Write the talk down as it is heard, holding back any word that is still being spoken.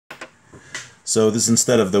So this is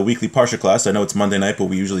instead of the weekly Parsha class. I know it's Monday night, but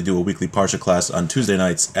we usually do a weekly Parsha class on Tuesday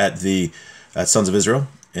nights at Sons of Israel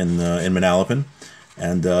in Manalapan.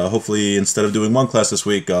 And hopefully, instead of doing one class this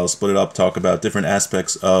week, I'll split it up, talk about different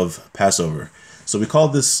aspects of Passover. So we call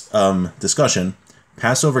this discussion,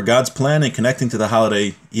 Passover, God's Plan and Connecting to the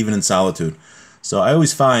Holiday, Even in Solitude. So I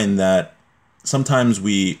always find that sometimes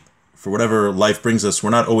we, for whatever life brings us,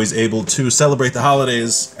 we're not always able to celebrate the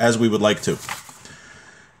holidays as we would like to.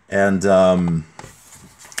 And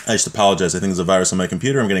I just apologize. I think there's a virus on my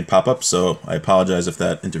computer. I'm getting pop-ups, so I apologize if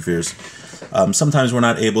that interferes. Sometimes we're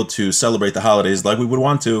not able to celebrate the holidays like we would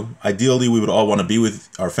want to. Ideally, we would all want to be with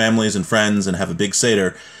our families and friends and have a big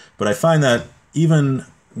Seder. But I find that even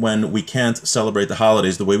when we can't celebrate the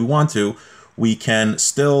holidays the way we want to, we can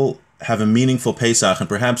still have a meaningful Pesach and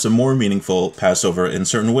perhaps a more meaningful Passover in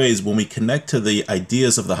certain ways when we connect to the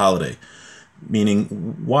ideas of the holiday. Meaning,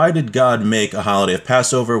 why did God make a holiday of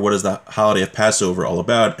Passover? What is the holiday of Passover all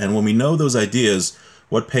about? And when we know those ideas,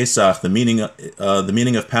 what Pesach, the meaning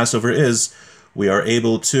of Passover is, we are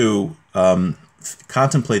able to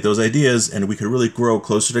contemplate those ideas, and we could really grow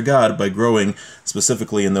closer to God by growing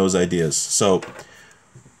specifically in those ideas. So,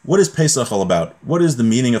 what is Pesach all about? What is the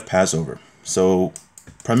meaning of Passover? So,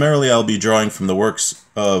 primarily I'll be drawing from the works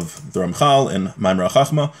of the Ramchal and Maimar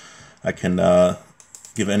HaChachma. I can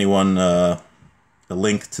give anyone a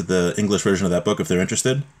link to the English version of that book if they're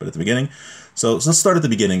interested, but at the beginning. So let's start at the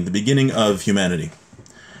beginning of humanity.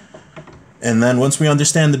 And then once we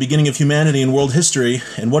understand the beginning of humanity and world history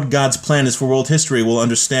and what God's plan is for world history, we'll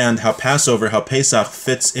understand how Passover, how Pesach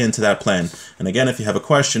fits into that plan. And again, if you have a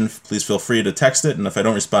question, please feel free to text it. And if I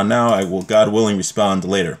don't respond now, I will, God willing, respond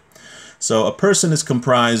later. So a person is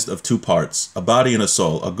comprised of two parts, a body and a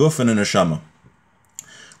soul, a guf and a neshama.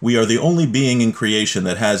 We are the only being in creation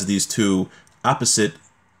that has these two opposite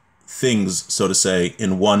things, so to say,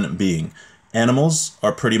 in one being. Animals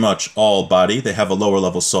are pretty much all body. They have a lower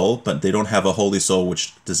level soul, but they don't have a holy soul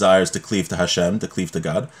which desires to cleave to Hashem, to cleave to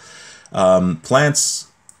God.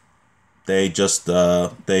 Plants, they just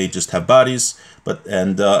have bodies,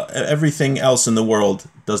 and everything else in the world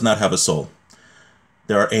does not have a soul.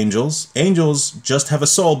 There are angels. Angels just have a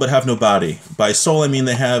soul but have no body. By soul, I mean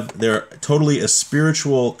they're totally a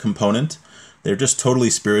spiritual component. They're just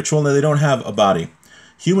totally spiritual, and they don't have a body.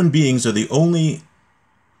 Human beings are the only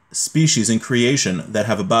species in creation that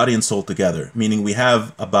have a body and soul together, meaning we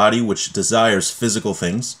have a body which desires physical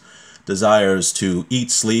things, desires to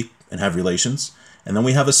eat, sleep, and have relations, and then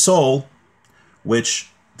we have a soul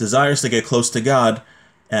which desires to get close to God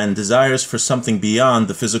and desires for something beyond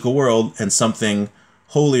the physical world and something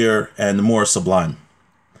holier and more sublime.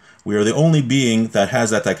 We are the only being that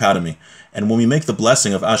has that dichotomy. And when we make the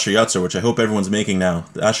blessing of Asher Yatzar, which I hope everyone's making now,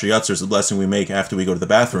 the Asher Yatzar is the blessing we make after we go to the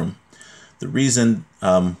bathroom. The reason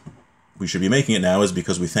we should be making it now is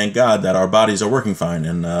because we thank God that our bodies are working fine,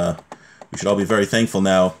 and we should all be very thankful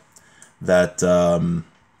now that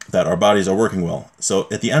that our bodies are working well. So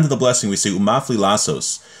at the end of the blessing, we say Umafli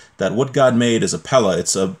Lasos, that what God made is a pella,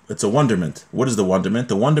 it's a wonderment. What is the wonderment?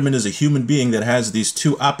 The wonderment is a human being that has these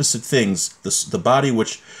two opposite things, the body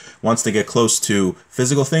which wants to get close to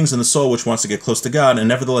physical things and the soul which wants to get close to God, and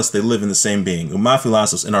nevertheless they live in the same being. Umafli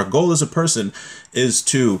Lasos. And our goal as a person is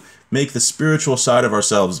to make the spiritual side of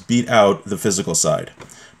ourselves beat out the physical side.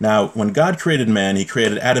 Now, when God created man, he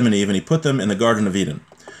created Adam and Eve, and he put them in the Garden of Eden.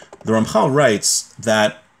 The Ramchal writes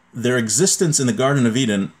that their existence in the Garden of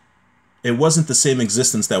Eden, it wasn't the same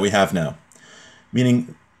existence that we have now.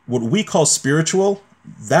 Meaning, what we call spiritual,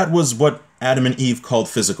 that was what Adam and Eve called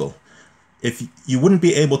physical. If you wouldn't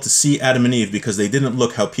be able to see Adam and Eve because they didn't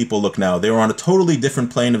look how people look now. They were on a totally different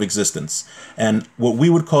plane of existence. And what we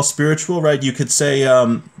would call spiritual, right, you could say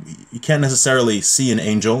you can't necessarily see an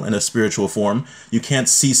angel in a spiritual form. You can't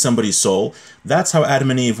see somebody's soul. That's how Adam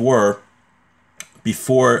and Eve were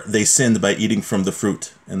before they sinned by eating from the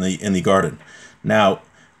fruit in the garden. Now,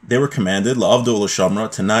 they were commanded, la'avdu l'shamra,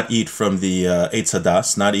 to not eat from the Eitz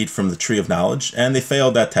Hadas, not eat from the tree of knowledge, and they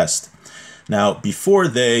failed that test. Now, before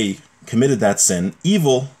they committed that sin,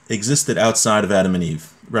 evil existed outside of Adam and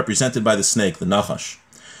Eve, represented by the snake, the Nachash.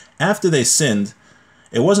 After they sinned,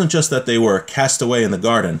 it wasn't just that they were cast away in the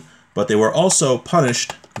garden, but they were also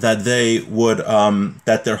punished that they would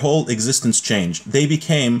that their whole existence changed. They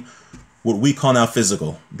became what we call now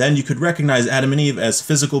physical. Then you could recognize Adam and Eve as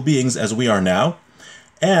physical beings as we are now,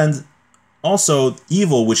 and also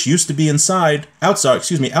evil, which used to be outside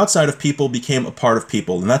of people, became a part of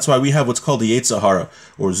people. And that's why we have what's called the Yetzer Hara,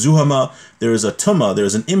 or Zuhama. There is a Tumah, there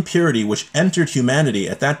is an impurity which entered humanity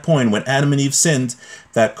at that point when Adam and Eve sinned,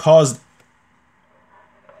 that caused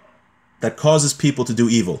that causes people to do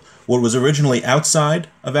evil. What was originally outside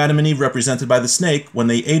of Adam and Eve, represented by the snake, when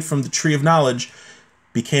they ate from the tree of knowledge,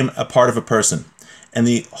 became a part of a person. And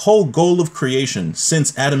the whole goal of creation,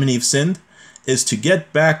 since Adam and Eve sinned, is to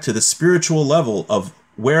get back to the spiritual level of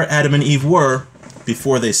where Adam and Eve were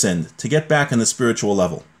before they sinned, to get back on the spiritual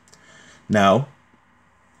level. Now,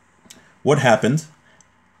 what happened?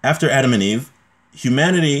 After Adam and Eve,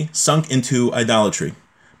 humanity sunk into idolatry.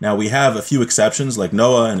 Now, we have a few exceptions, like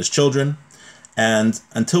Noah and his children, and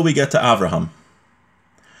until we get to Abraham.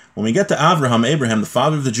 When we get to Abraham, the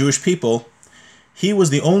father of the Jewish people, he was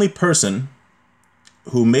the only person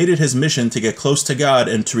who made it his mission to get close to God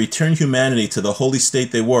and to return humanity to the holy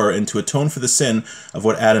state they were and to atone for the sin of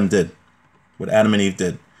what Adam did, what Adam and Eve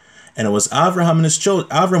did. And it was Abraham and his children.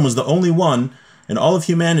 Abraham was the only one in all of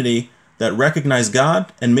humanity that recognized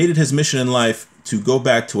God and made it his mission in life to go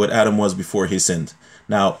back to what Adam was before he sinned.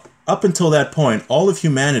 Now, up until that point, all of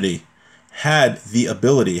humanity had the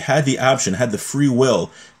ability, had the option, had the free will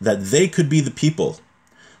that they could be the people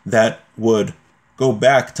that would go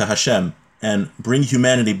back to Hashem and bring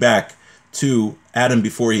humanity back to Adam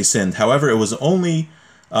before he sinned. However, it was only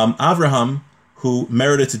Abraham who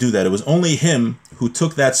merited to do that. It was only him who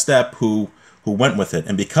took that step, who went with it.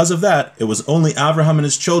 And because of that, it was only Abraham and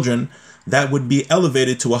his children that would be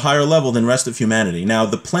elevated to a higher level than the rest of humanity. Now,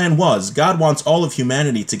 the plan was, God wants all of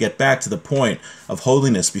humanity to get back to the point of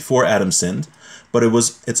holiness before Adam sinned, but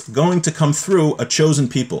it's going to come through a chosen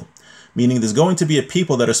people, meaning there's going to be a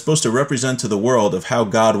people that are supposed to represent to the world of how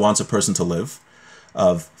God wants a person to live,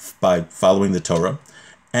 by following the Torah.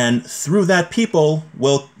 And through that people,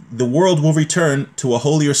 the world will return to a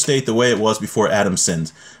holier state the way it was before Adam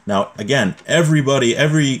sinned. Now, again, every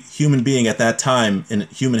human being at that time in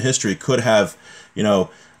human history could have,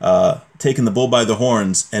 taken the bull by the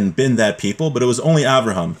horns and been that people, but it was only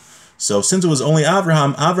Abraham. So since it was only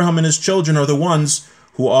Abraham and his children are the ones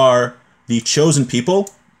who are the chosen people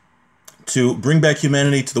to bring back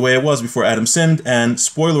humanity to the way it was before Adam sinned. And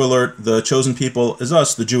spoiler alert, the chosen people is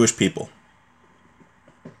us, the Jewish people.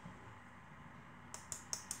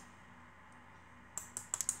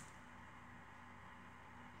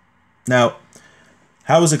 Now,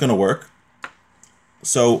 how is it going to work?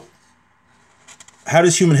 So, how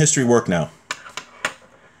does human history work now?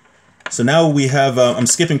 So now we have, I'm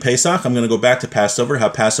skipping Pesach, I'm going to go back to Passover, how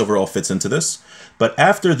Passover all fits into this. But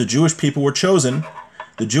after the Jewish people were chosen,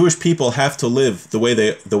 the Jewish people have to live the way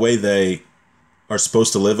they are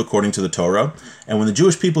supposed to live according to the Torah. And when the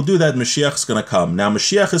Jewish people do that, Mashiach is going to come. Now,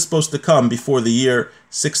 Mashiach is supposed to come before the year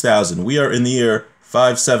 6000. We are in the year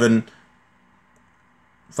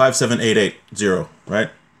 57880, right?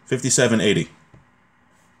 5780. I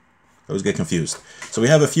always get confused. So we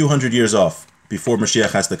have a few hundred years off before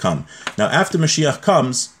Mashiach has to come. Now, after Mashiach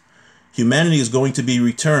comes, humanity is going to be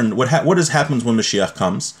returned. What happens when Mashiach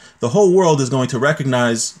comes? The whole world is going to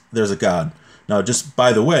recognize there's a God. Now, just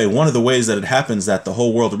by the way, one of the ways that it happens that the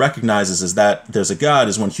whole world recognizes is that there's a God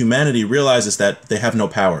is when humanity realizes that they have no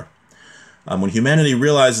power. When humanity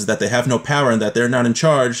realizes that they have no power and that they're not in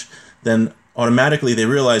charge, then automatically they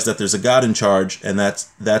realize that there's a God in charge, and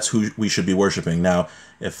that's who we should be worshiping. Now,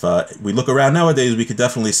 if we look around nowadays, we could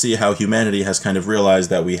definitely see how humanity has kind of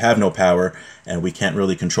realized that we have no power and we can't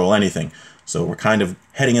really control anything. So we're kind of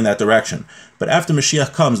heading in that direction. But after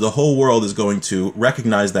Mashiach comes, the whole world is going to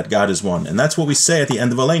recognize that God is one. And that's what we say at the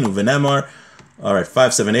end of Aleinu. V'nemar, all right,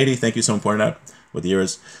 5780, thank you, someone pointed out what the year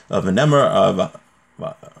is. V'nemar,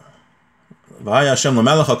 on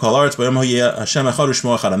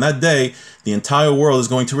that day, the entire world is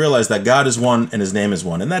going to realize that God is one and his name is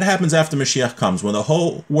one. And that happens after Mashiach comes. When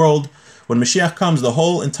Mashiach comes, the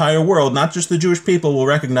whole entire world, not just the Jewish people, will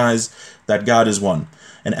recognize that God is one.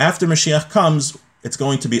 And after Mashiach comes, it's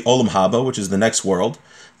going to be Olam Haba, which is the next world.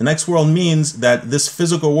 The next world means that this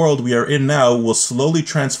physical world we are in now will slowly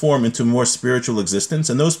transform into more spiritual existence.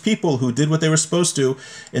 And those people who did what they were supposed to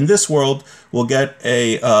in this world will get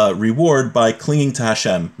a reward by clinging to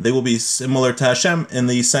Hashem. They will be similar to Hashem in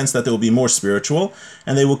the sense that they will be more spiritual,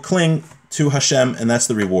 and they will cling to Hashem, and that's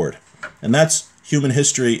the reward. And that's human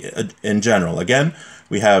history in general. Again,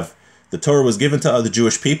 we have the Torah was given to the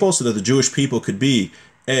Jewish people so that the Jewish people could be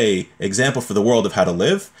an example for the world of how to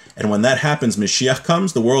live. And when that happens, Mashiach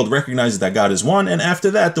comes, the world recognizes that God is one, and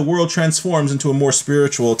after that, the world transforms into a more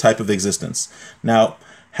spiritual type of existence. Now,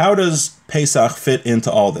 how does Pesach fit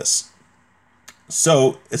into all this?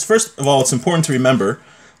 So, first of all, it's important to remember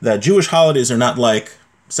that Jewish holidays are not like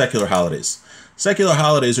secular holidays. Secular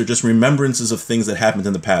holidays are just remembrances of things that happened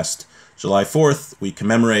in the past. July 4th, we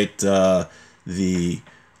commemorate the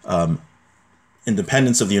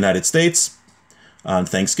independence of the United States. On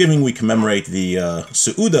Thanksgiving, we commemorate the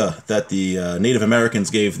Su'uda that the Native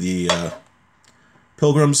Americans gave the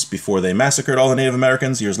Pilgrims before they massacred all the Native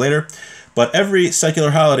Americans years later. But every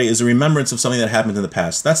secular holiday is a remembrance of something that happened in the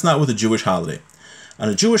past. That's not with a Jewish holiday. On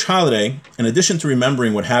a Jewish holiday, in addition to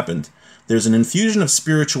remembering what happened, there's an infusion of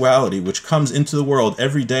spirituality which comes into the world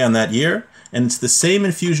every day on that year, and it's the same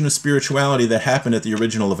infusion of spirituality that happened at the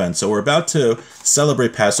original event. So we're about to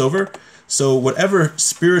celebrate Passover. So whatever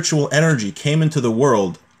spiritual energy came into the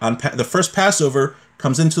world on the first Passover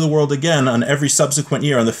comes into the world again on every subsequent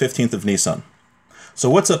year on the 15th of Nisan. So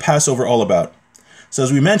what's a Passover all about? So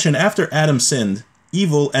as we mentioned, after Adam sinned,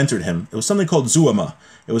 evil entered him. It was something called zuama.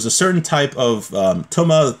 It was a certain type of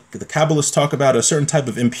tuma. The Kabbalists talk about a certain type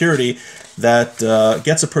of impurity that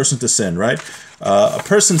gets a person to sin, right? A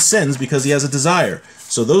person sins because he has a desire.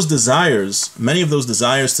 So those desires, many of those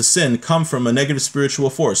desires to sin, come from a negative spiritual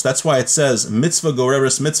force. That's why it says, mitzvah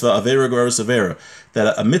goreres mitzvah, avera goreres avera,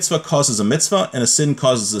 that a mitzvah causes a mitzvah and a sin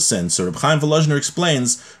causes a sin. So Reb Chaim Volozhiner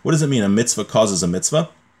explains, what does it mean a mitzvah causes a mitzvah?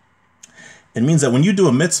 It means that when you do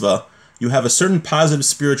a mitzvah, you have a certain positive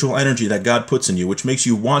spiritual energy that God puts in you, which makes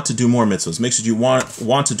you want to do more mitzvahs, makes you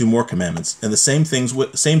want to do more commandments. And the same thing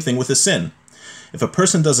with a sin. If a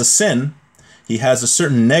person does a sin, he has a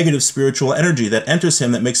certain negative spiritual energy that enters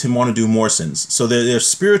him that makes him want to do more sins. So there are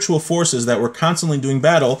spiritual forces that we're constantly doing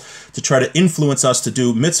battle to try to influence us to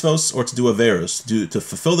do mitzvos or to do averos, to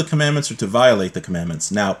fulfill the commandments or to violate the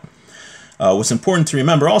commandments. Now, what's important to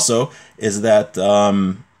remember also is that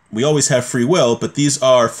we always have free will, but these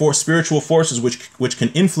are spiritual forces which can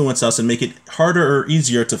influence us and make it harder or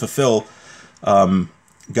easier to fulfill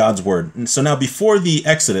God's word. And so now before the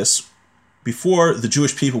Exodus, before the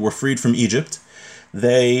Jewish people were freed from Egypt,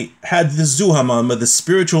 they had the zuhamam, the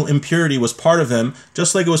spiritual impurity was part of them,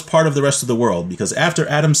 just like it was part of the rest of the world. Because after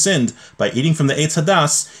Adam sinned by eating from the Eitz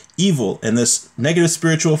Hadas, evil and this negative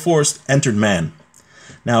spiritual force entered man.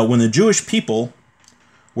 Now, when the Jewish people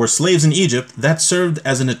were slaves in Egypt, that served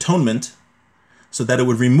as an atonement so that it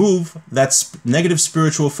would remove that negative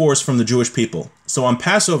spiritual force from the Jewish people. So on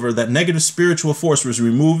Passover, that negative spiritual force was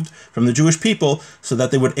removed from the Jewish people so that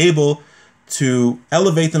they would able to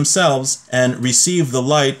elevate themselves and receive the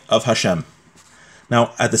light of Hashem.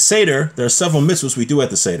 Now, at the Seder, there are several mitzvahs we do at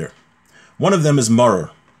the Seder. One of them is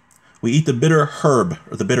maror. We eat the bitter herb,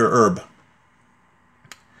 or the bitter herb.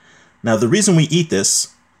 Now, the reason we eat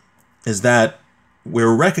this is that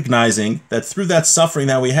we're recognizing that through that suffering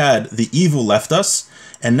that we had, the evil left us,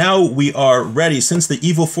 and now we are ready, since the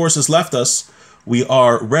evil forces left us, we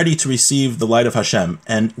are ready to receive the light of Hashem.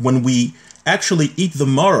 And when we actually eat the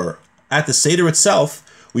maror at the Seder itself,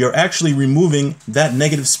 we are actually removing that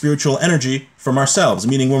negative spiritual energy from ourselves.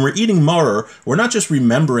 Meaning when we're eating maror, we're not just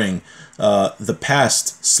remembering the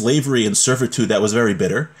past slavery and servitude that was very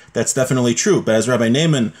bitter. That's definitely true. But as Rabbi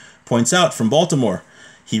Naaman points out from Baltimore,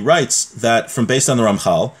 he writes that, based on the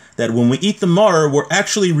Ramchal, that when we eat the maror, we're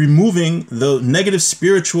actually removing the negative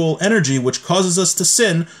spiritual energy which causes us to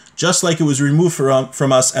sin, just like it was removed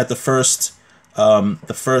from us at the first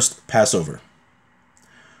Passover.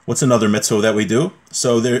 What's another mitzvah that we do?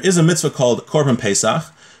 So there is a mitzvah called Korban Pesach.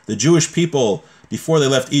 The Jewish people, before they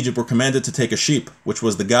left Egypt, were commanded to take a sheep, which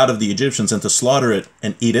was the god of the Egyptians, and to slaughter it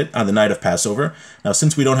and eat it on the night of Passover. Now,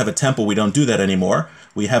 since we don't have a temple, we don't do that anymore.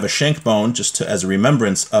 We have a shank bone just as a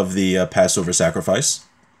remembrance of the Passover sacrifice.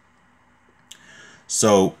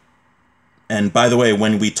 So, and by the way,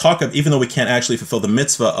 when we talk of, even though we can't actually fulfill the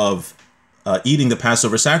mitzvah of eating the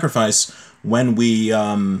Passover sacrifice, when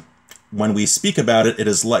we speak about it, it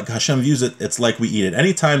is like Hashem views it, it's like we eat it.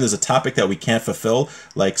 Anytime there's a topic that we can't fulfill,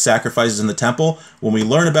 like sacrifices in the temple, when we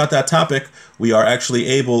learn about that topic, we are actually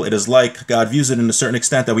able, it is like God views it in a certain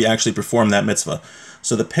extent that we actually perform that mitzvah.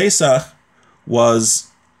 So the Pesach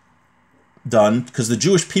was done because the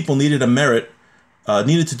Jewish people needed a merit,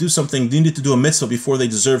 needed to do something, needed to do a mitzvah before they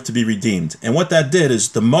deserved to be redeemed. And what that did is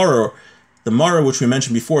the maror which we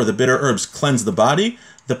mentioned before, the bitter herbs, cleansed the body.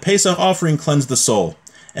 The Pesach offering cleansed the soul.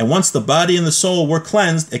 And once the body and the soul were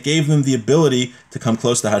cleansed, it gave them the ability to come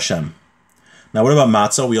close to Hashem. Now, what about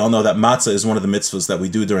matzah? We all know that matzah is one of the mitzvahs that we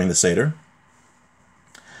do during the Seder.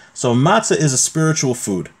 So matzah is a spiritual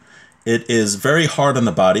food. It is very hard on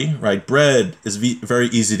the body, right? Bread is very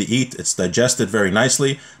easy to eat. It's digested very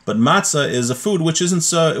nicely. But matzah is a food which isn't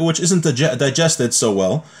digested so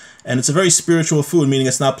well. And it's a very spiritual food, meaning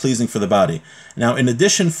it's not pleasing for the body. Now, in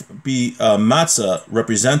addition, matzah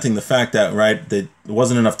representing the fact that, right, there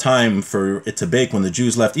wasn't enough time for it to bake when the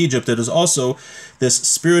Jews left Egypt, it is also this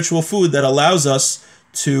spiritual food that allows us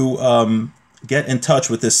to get in touch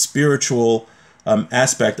with this spiritual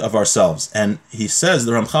aspect of ourselves. And he says,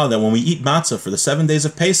 the Ramchal, that when we eat matzah for the 7 days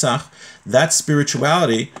of Pesach, that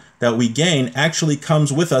spirituality that we gain actually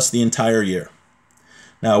comes with us the entire year.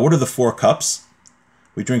 Now, what are the 4 cups?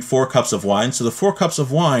 We drink 4 cups of wine. So the 4 cups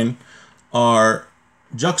of wine are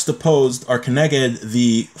juxtaposed, are connected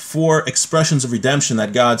the 4 expressions of redemption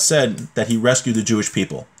that God said that he rescued the Jewish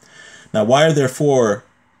people. Now, why are there 4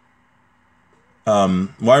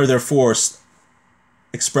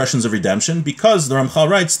 expressions of redemption? Because the Ramchal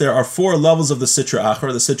writes there are 4 levels of the Sitra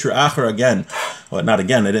Achra. The Sitra Achra, again, well, not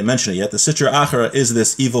again, I didn't mention it yet. The Sitra Achra is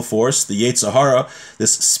this evil force, the Yetzer Hara,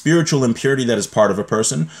 this spiritual impurity that is part of a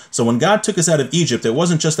person. So when God took us out of Egypt, it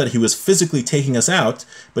wasn't just that he was physically taking us out,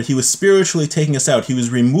 but he was spiritually taking us out. He was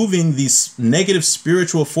removing these negative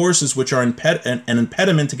spiritual forces which are an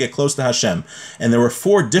impediment to get close to Hashem. And there were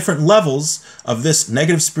 4 different levels of this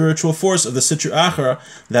negative spiritual force of the Sitra Achra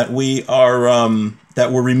that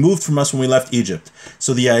that were removed from us when we left Egypt.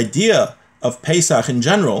 So the idea of Pesach in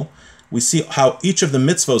general, we see how each of the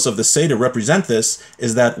mitzvos of the Seder represent this,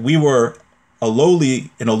 is that we were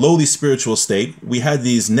in a lowly spiritual state. We had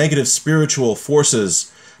these negative spiritual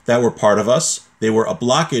forces that were part of us. They were a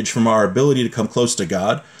blockage from our ability to come close to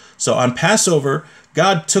God. So on Passover,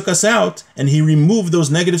 God took us out and he removed those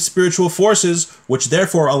negative spiritual forces, which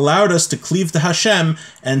therefore allowed us to cleave to Hashem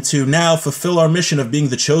and to now fulfill our mission of being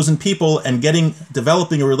the chosen people and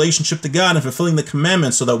developing a relationship to God and fulfilling the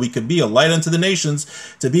commandments so that we could be a light unto the nations,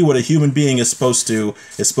 to be what a human being is supposed to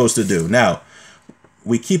do. Now,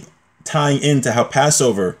 we keep tying into how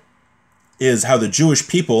Passover is how the Jewish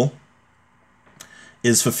people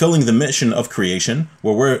is fulfilling the mission of creation,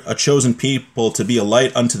 where we're a chosen people to be a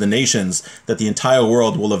light unto the nations, that the entire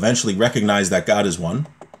world will eventually recognize that God is one.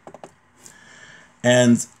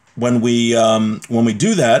 And when we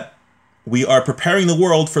do that, we are preparing the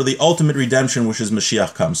world for the ultimate redemption, which is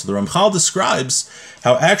Mashiach comes. So the Ramchal describes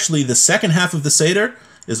how actually the second half of the Seder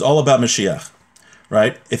is all about Mashiach,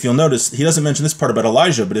 right? If you'll notice, he doesn't mention this part about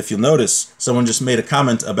Elijah, but if you'll notice, someone just made a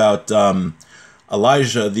comment about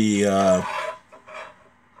Elijah,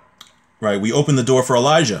 right, we open the door for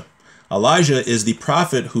Elijah. Elijah is the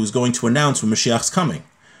prophet who's going to announce when Mashiach's coming.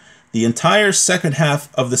 The entire second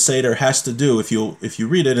half of the Seder has to do, if you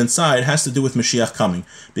read it inside, has to do with Mashiach coming.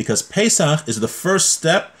 Because Pesach is the first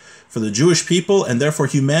step for the Jewish people and therefore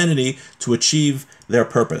humanity to achieve their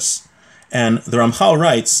purpose. And the Ramchal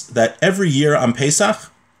writes that every year on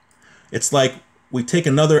Pesach, it's like we take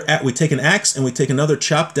an axe and we take another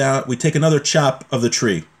chop of the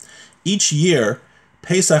tree. Each year,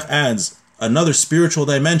 Pesach adds another spiritual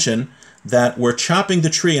dimension that we're chopping the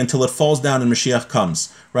tree until it falls down and Mashiach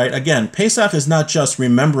comes, right? Again, Pesach is not just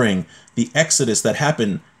remembering the Exodus that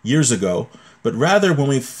happened years ago, but rather when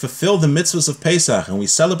we fulfill the mitzvahs of Pesach and we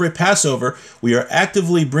celebrate Passover, we are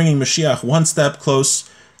actively bringing Mashiach one step close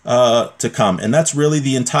to come. And that's really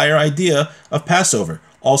the entire idea of Passover.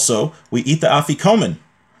 Also, we eat the afikomen,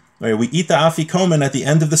 right? We eat the afikomen at the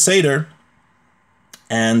end of the Seder,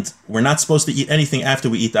 and we're not supposed to eat anything after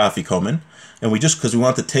we eat the afikomen. And because we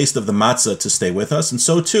want the taste of the matzah to stay with us. And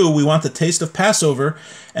so too, we want the taste of Passover,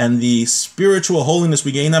 and the spiritual holiness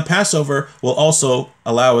we gain on Passover will also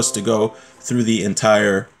allow us to go through the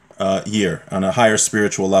entire year on a higher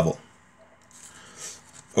spiritual level.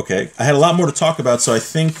 Okay, I had a lot more to talk about, so I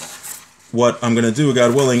think what I'm going to do,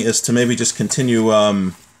 God willing, is to maybe just continue,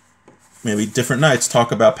 maybe different nights,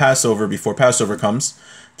 talk about Passover before Passover comes,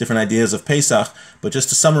 different ideas of Pesach. But just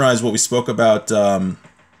to summarize what we spoke about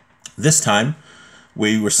this time,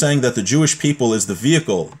 we were saying that the Jewish people is the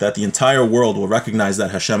vehicle that the entire world will recognize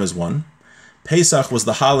that Hashem is one. Pesach was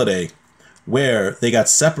the holiday where they got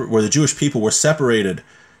where the Jewish people were separated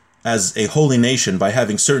as a holy nation by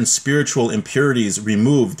having certain spiritual impurities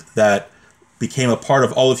removed that became a part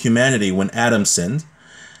of all of humanity when Adam sinned.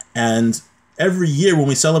 And every year when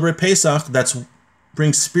we celebrate Pesach,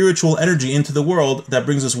 brings spiritual energy into the world that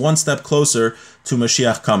brings us one step closer to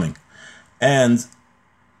Mashiach coming. And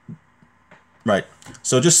right,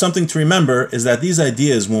 so just something to remember is that these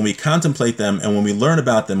ideas, when we contemplate them and when we learn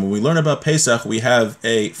about them, when we learn about Pesach, we have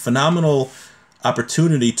a phenomenal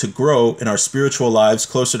opportunity to grow in our spiritual lives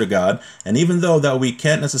closer to God. And even though that we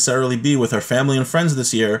can't necessarily be with our family and friends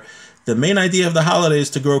this year, the main idea of the holiday is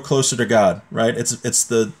to grow closer to God, right? It's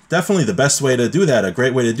definitely the best way to do that. A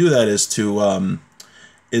great way to do that is to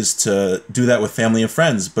do that with family and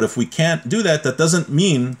friends. But if we can't do that, that doesn't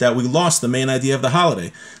mean that we lost the main idea of the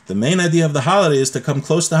holiday. The main idea of the holiday is to come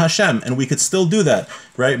close to Hashem, and we could still do that,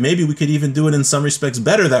 right? Maybe we could even do it in some respects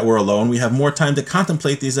better that we're alone. We have more time to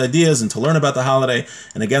contemplate these ideas and to learn about the holiday.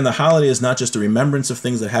 And again, the holiday is not just a remembrance of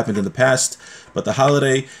things that happened in the past, but the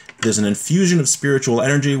holiday There's an infusion of spiritual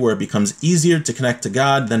energy where it becomes easier to connect to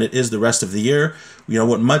God than it is the rest of the year. You know,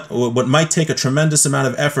 what might take a tremendous amount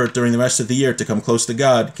of effort during the rest of the year to come close to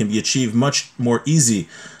God can be achieved much more easy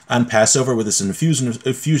on Passover with this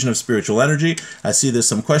infusion of spiritual energy. I see there's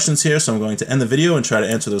some questions here, so I'm going to end the video and try to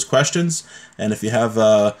answer those questions. And if you have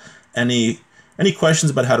any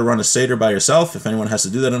questions about how to run a Seder by yourself, if anyone has to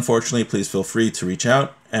do that, unfortunately, please feel free to reach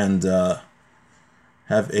out. And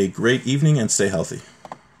have a great evening and stay healthy.